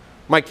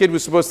 My kid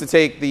was supposed to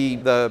take the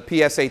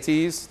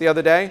PSATs the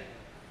other day,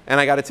 and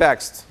I got a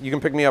text, you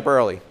can pick me up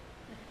early.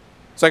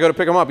 So I go to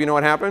pick him up, you know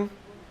what happened?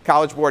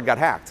 College Board got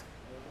hacked.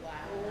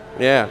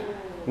 Yeah,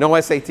 no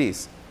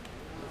SATs.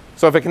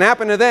 So if it can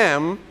happen to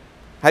them,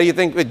 how do you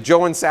think that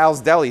Joe and Sal's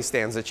Deli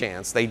stands a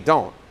chance? They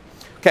don't.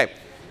 Okay,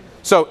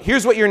 so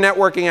here's what your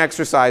networking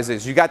exercise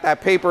is. You got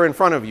that paper in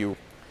front of you.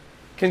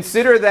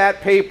 Consider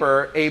that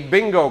paper a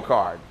bingo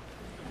card.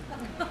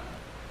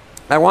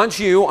 I want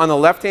you on the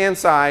left-hand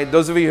side,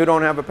 those of you who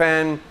don't have a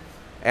pen,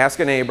 ask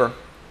a neighbor.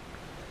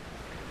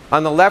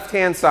 On the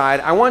left-hand side,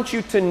 I want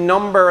you to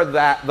number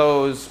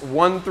those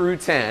 1 through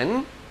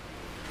 10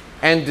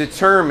 and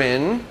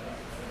determine.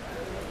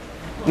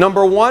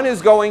 Number 1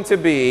 is going to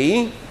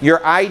be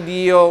your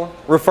ideal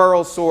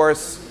referral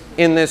source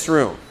in this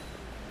room.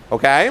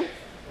 Okay?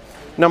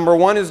 Number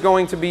 1 is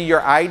going to be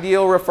your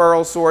ideal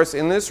referral source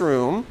in this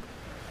room.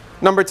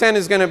 Number 10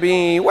 is going to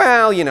be,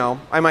 well, you know,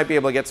 I might be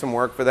able to get some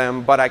work for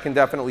them, but I can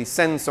definitely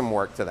send some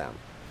work to them.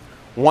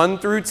 1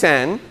 through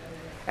 10.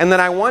 And then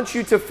I want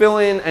you to fill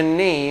in a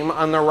name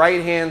on the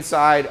right-hand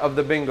side of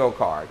the bingo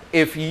card.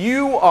 If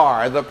you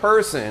are the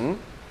person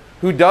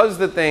who does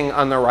the thing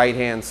on the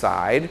right-hand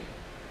side,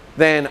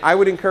 then I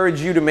would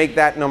encourage you to make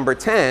that number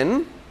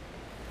 10,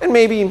 and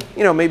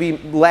maybe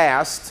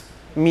last,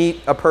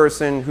 meet a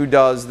person who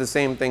does the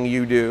same thing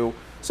you do.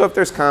 So if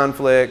there's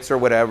conflicts or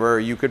whatever,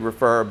 you could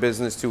refer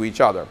business to each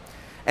other.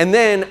 And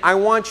then I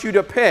want you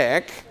to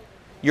pick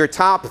your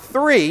top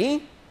 3,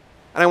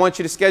 and I want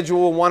you to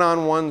schedule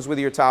one-on-ones with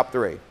your top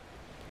 3.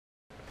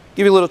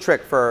 Give you a little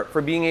trick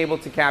for being able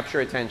to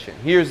capture attention.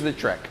 Here's the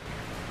trick.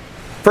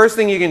 First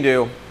thing you can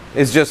do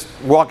is just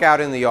walk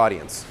out in the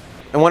audience.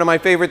 And one of my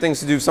favorite things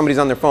to do if somebody's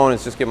on their phone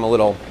is just give them a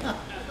little,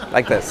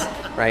 like this,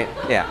 right?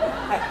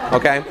 Yeah,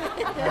 okay?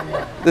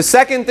 The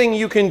second thing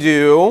you can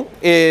do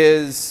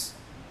is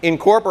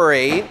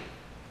incorporate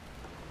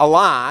a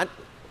lot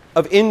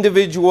of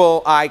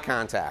individual eye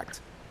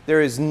contact.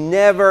 There is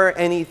never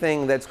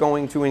anything that's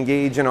going to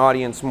engage an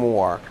audience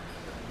more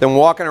than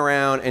walking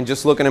around and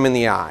just looking them in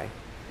the eye.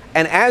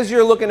 And as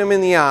you're looking them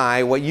in the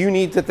eye, what you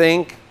need to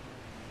think,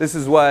 this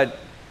is what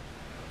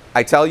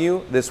I tell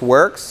you, this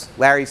works.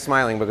 Larry's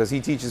smiling because he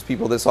teaches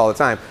people this all the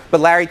time. But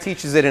Larry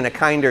teaches it in a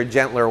kinder,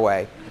 gentler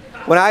way.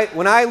 When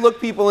I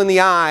look people in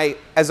the eye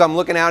as I'm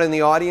looking out in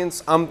the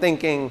audience, I'm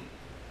thinking,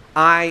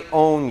 I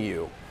own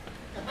you.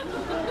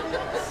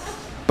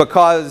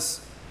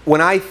 Because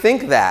when I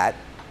think that,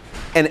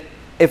 and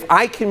if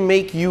I can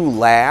make you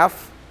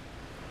laugh,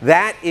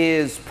 that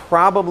is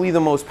probably the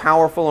most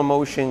powerful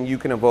emotion you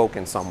can evoke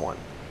in someone.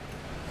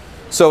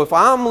 So if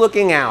I'm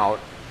looking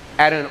out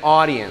at an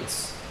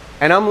audience,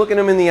 and I'm looking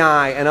them in the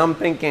eye, and I'm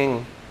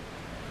thinking,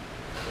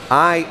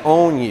 I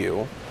own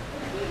you,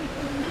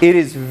 it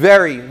is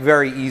very,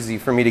 very easy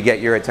for me to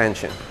get your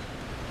attention.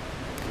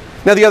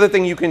 Now, the other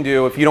thing you can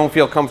do, if you don't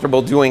feel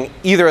comfortable doing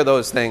either of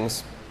those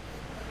things,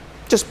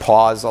 just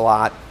pause a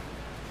lot.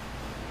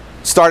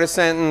 Start a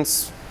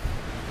sentence,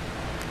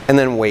 and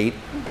then wait.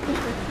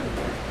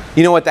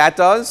 You know what that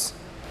does?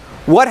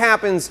 What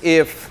happens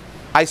if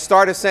I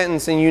start a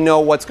sentence and you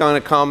know what's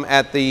going to come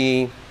at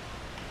the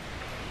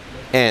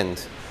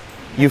end?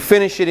 You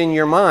finish it in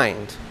your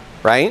mind,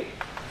 right?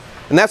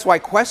 And that's why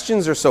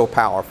questions are so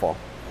powerful.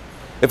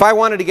 If I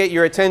wanted to get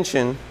your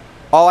attention,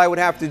 all I would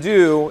have to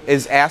do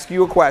is ask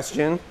you a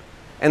question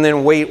and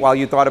then wait while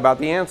you thought about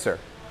the answer.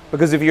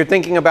 Because if you're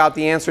thinking about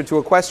the answer to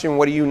a question,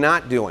 what are you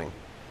not doing?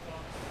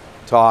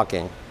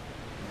 Talking.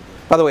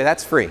 By the way,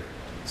 that's free,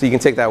 so you can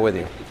take that with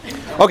you.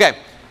 Okay,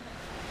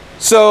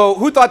 so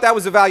who thought that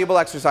was a valuable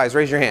exercise?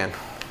 Raise your hand.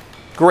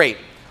 Great.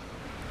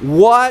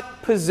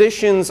 What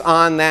positions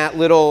on that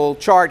little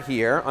chart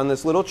here, on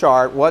this little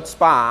chart, what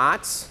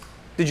spots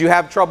did you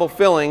have trouble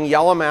filling?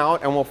 Yell them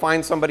out and we'll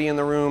find somebody in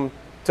the room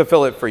to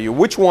fill it for you.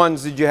 Which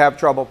ones did you have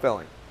trouble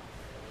filling?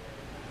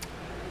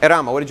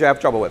 Erama, what did you have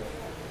trouble with?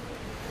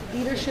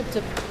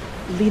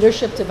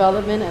 Leadership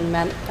development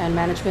and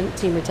management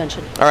team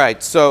retention. All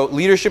right, so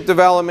leadership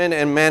development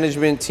and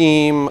management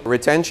team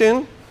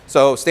retention.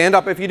 So stand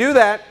up if you do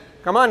that.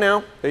 Come on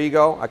now. There you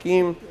go.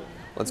 Hakeem.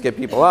 Let's get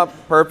people up.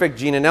 Perfect.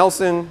 Gina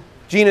Nelson.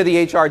 Gina,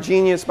 the HR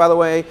genius, by the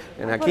way.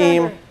 And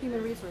Hakeem.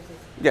 Human resources.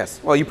 Yes.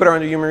 Well, you put her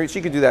under human resources.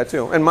 She could do that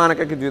too. And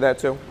Monica could do that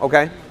too.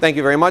 Okay. Thank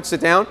you very much. Sit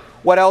down.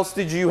 What else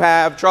did you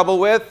have trouble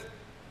with?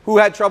 Who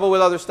had trouble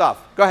with other stuff?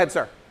 Go ahead,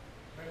 sir.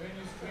 Revenue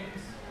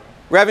streams.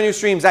 Revenue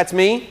streams. That's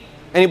me.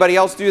 Anybody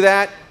else do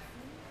that?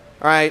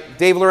 All right.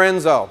 Dave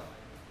Lorenzo.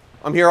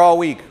 I'm here all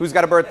week. Who's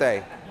got a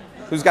birthday?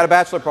 Who's got a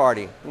bachelor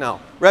party? No.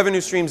 Revenue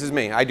streams is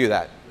me. I do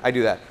that.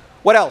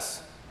 What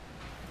else?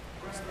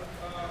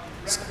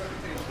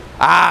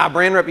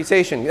 Brand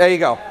reputation. There you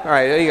go. All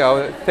right, there you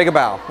go. Take a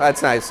bow.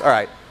 That's nice. All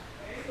right.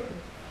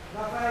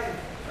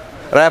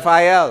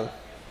 Raphael.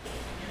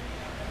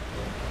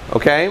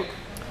 Okay.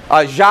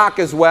 Jacques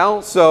as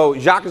well. So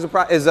Jacques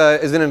is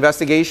an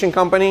investigation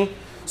company.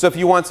 So if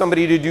you want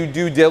somebody to do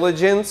due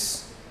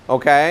diligence,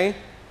 okay,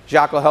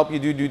 Jacques will help you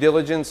do due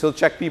diligence. He'll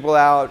check people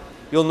out.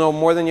 You'll know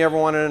more than you ever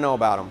wanted to know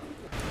about them.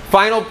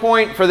 Final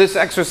point for this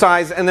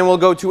exercise, and then we'll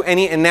go to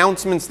any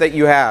announcements that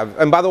you have.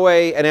 And by the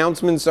way,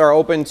 announcements are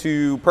open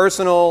to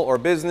personal or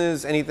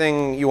business,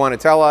 anything you want to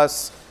tell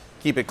us.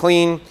 Keep it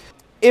clean.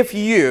 If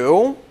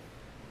you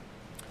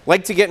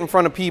like to get in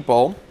front of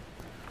people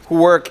who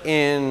work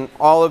in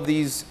all of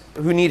these,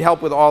 who need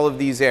help with all of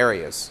these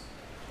areas,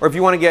 or if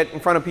you want to get in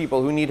front of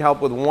people who need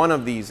help with one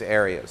of these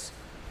areas,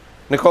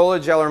 Nicola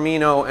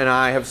Gellermino and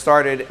I have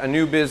started a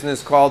new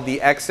business called the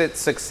Exit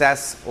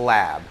Success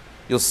Lab.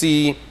 You'll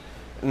see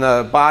in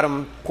the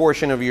bottom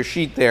portion of your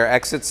sheet there,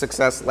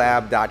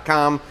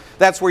 exitsuccesslab.com.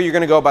 That's where you're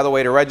going to go, by the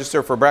way, to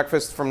register for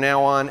breakfast from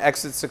now on,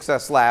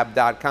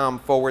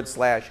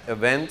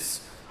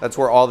 exitsuccesslab.com/events. That's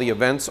where all the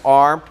events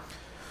are.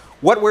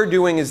 What we're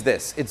doing is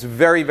this. It's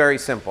very, very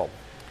simple.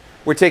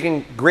 We're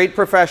taking great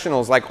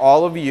professionals like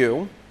all of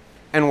you,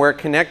 and we're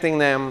connecting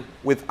them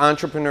with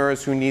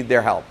entrepreneurs who need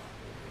their help.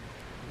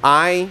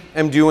 I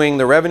am doing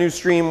the revenue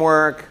stream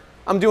work.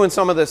 I'm doing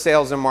some of the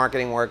sales and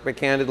marketing work, but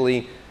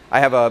candidly, I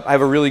have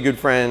a really good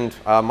friend,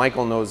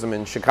 Michael knows him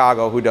in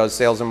Chicago, who does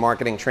sales and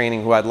marketing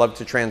training, who I'd love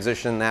to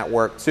transition that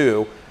work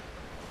to.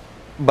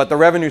 But the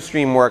revenue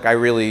stream work I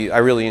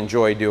really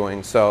enjoy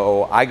doing.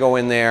 So I go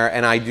in there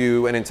and I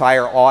do an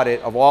entire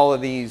audit of all of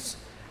these,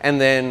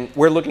 and then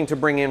we're looking to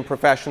bring in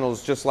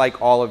professionals just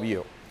like all of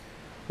you.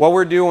 What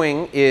we're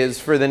doing is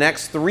for the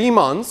next 3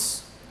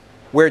 months,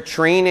 we're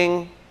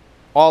training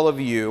all of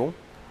you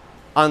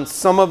on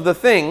some of the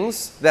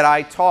things that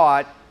I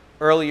taught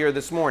earlier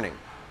this morning.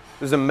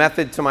 There's a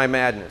method to my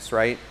madness,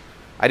 right?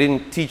 I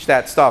didn't teach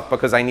that stuff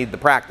because I need the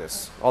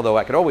practice, although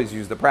I could always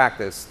use the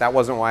practice. That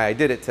wasn't why I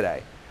did it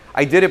today.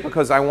 I did it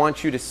because I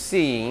want you to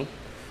see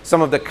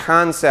some of the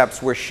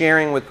concepts we're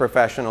sharing with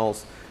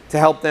professionals to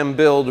help them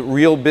build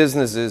real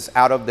businesses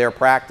out of their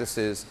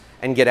practices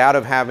and get out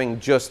of having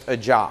just a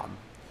job.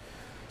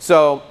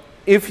 So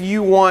if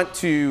you want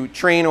to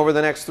train over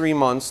the next 3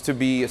 months to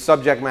be a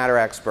subject matter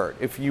expert,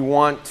 if you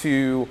want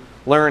to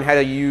learn how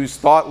to use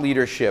thought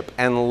leadership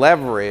and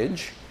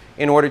leverage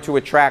in order to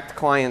attract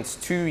clients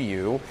to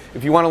you,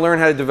 if you want to learn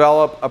how to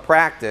develop a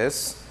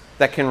practice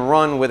that can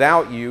run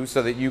without you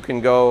so that you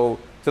can go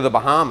to the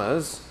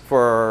Bahamas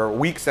for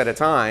weeks at a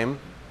time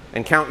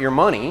and count your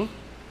money,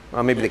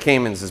 well, maybe the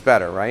Caymans is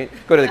better, right?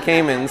 Go to the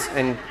Caymans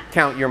and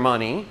count your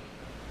money,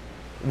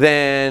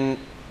 then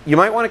you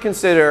might want to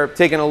consider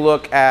taking a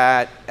look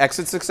at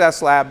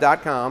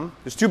exitsuccesslab.com.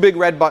 There's 2 big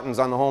red buttons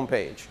on the home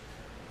page.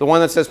 The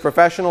one that says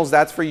professionals,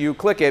 that's for you.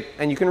 Click it,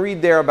 and you can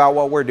read there about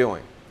what we're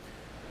doing.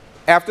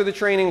 After the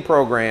training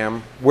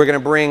program, we're going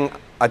to bring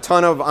a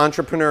ton of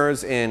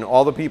entrepreneurs in,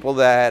 all the people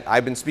that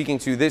I've been speaking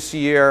to this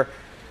year.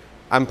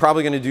 I'm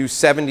probably going to do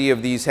 70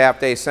 of these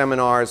half-day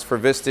seminars for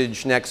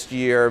Vistage next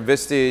year,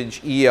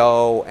 Vistage,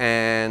 EO,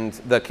 and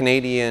the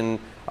Canadian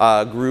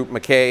group,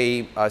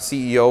 McKay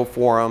CEO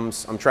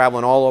forums. I'm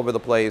traveling all over the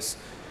place.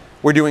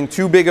 We're doing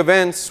 2 big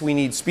events. We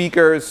need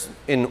speakers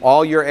in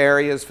all your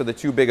areas for the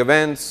 2 big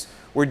events.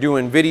 We're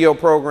doing video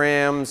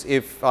programs.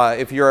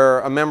 If you're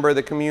a member of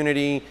the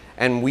community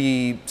and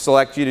we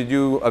select you to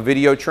do a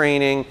video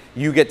training,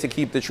 you get to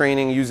keep the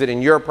training, use it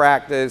in your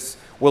practice.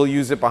 We'll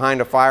use it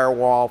behind a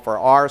firewall for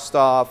our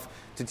stuff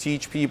to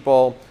teach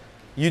people.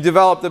 You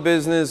develop the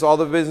business, all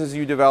the business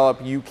you develop,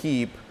 you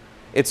keep.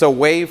 It's a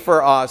way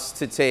for us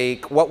to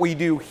take what we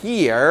do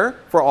here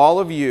for all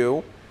of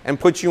you and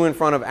put you in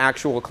front of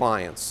actual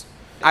clients.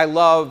 I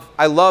love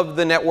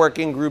the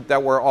networking group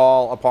that we're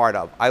all a part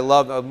of.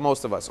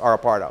 Most of us are a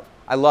part of.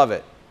 I love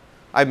it.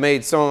 I've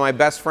made some of my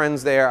best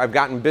friends there. I've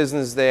gotten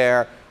business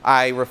there.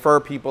 I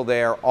refer people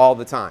there all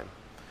the time.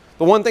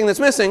 The one thing that's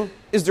missing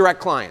is direct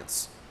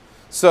clients.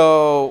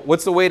 So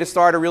what's the way to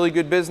start a really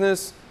good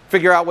business?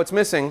 Figure out what's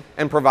missing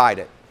and provide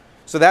it.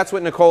 So that's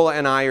what Nicola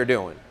and I are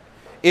doing.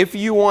 If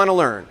you want to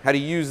learn how to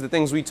use the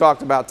things we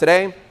talked about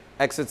today,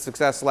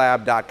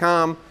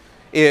 exitsuccesslab.com.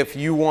 If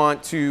you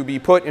want to be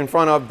put in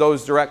front of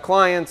those direct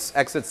clients,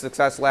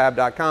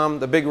 exitsuccesslab.com,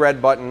 the big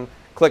red button,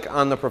 click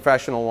on the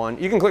professional one.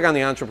 You can click on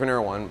the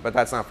entrepreneur one, but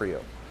that's not for you.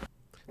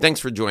 Thanks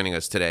for joining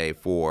us today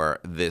for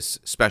this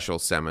special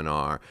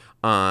seminar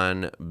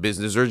on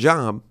business or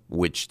job.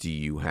 Which do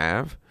you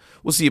have?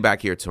 We'll see you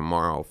back here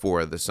tomorrow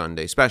for the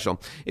Sunday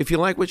special. If you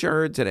like what you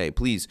heard today,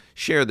 please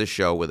share the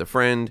show with a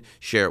friend,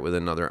 share it with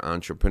another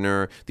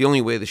entrepreneur. The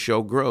only way the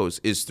show grows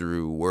is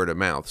through word of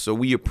mouth, so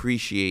we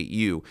appreciate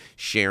you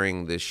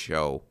sharing this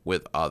show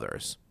with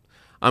others.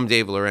 I'm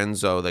Dave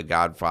Lorenzo, the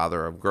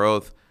godfather of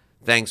growth.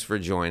 Thanks for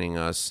joining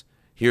us.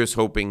 Here's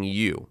hoping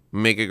you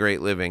make a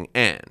great living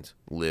and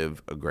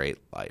live a great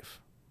life.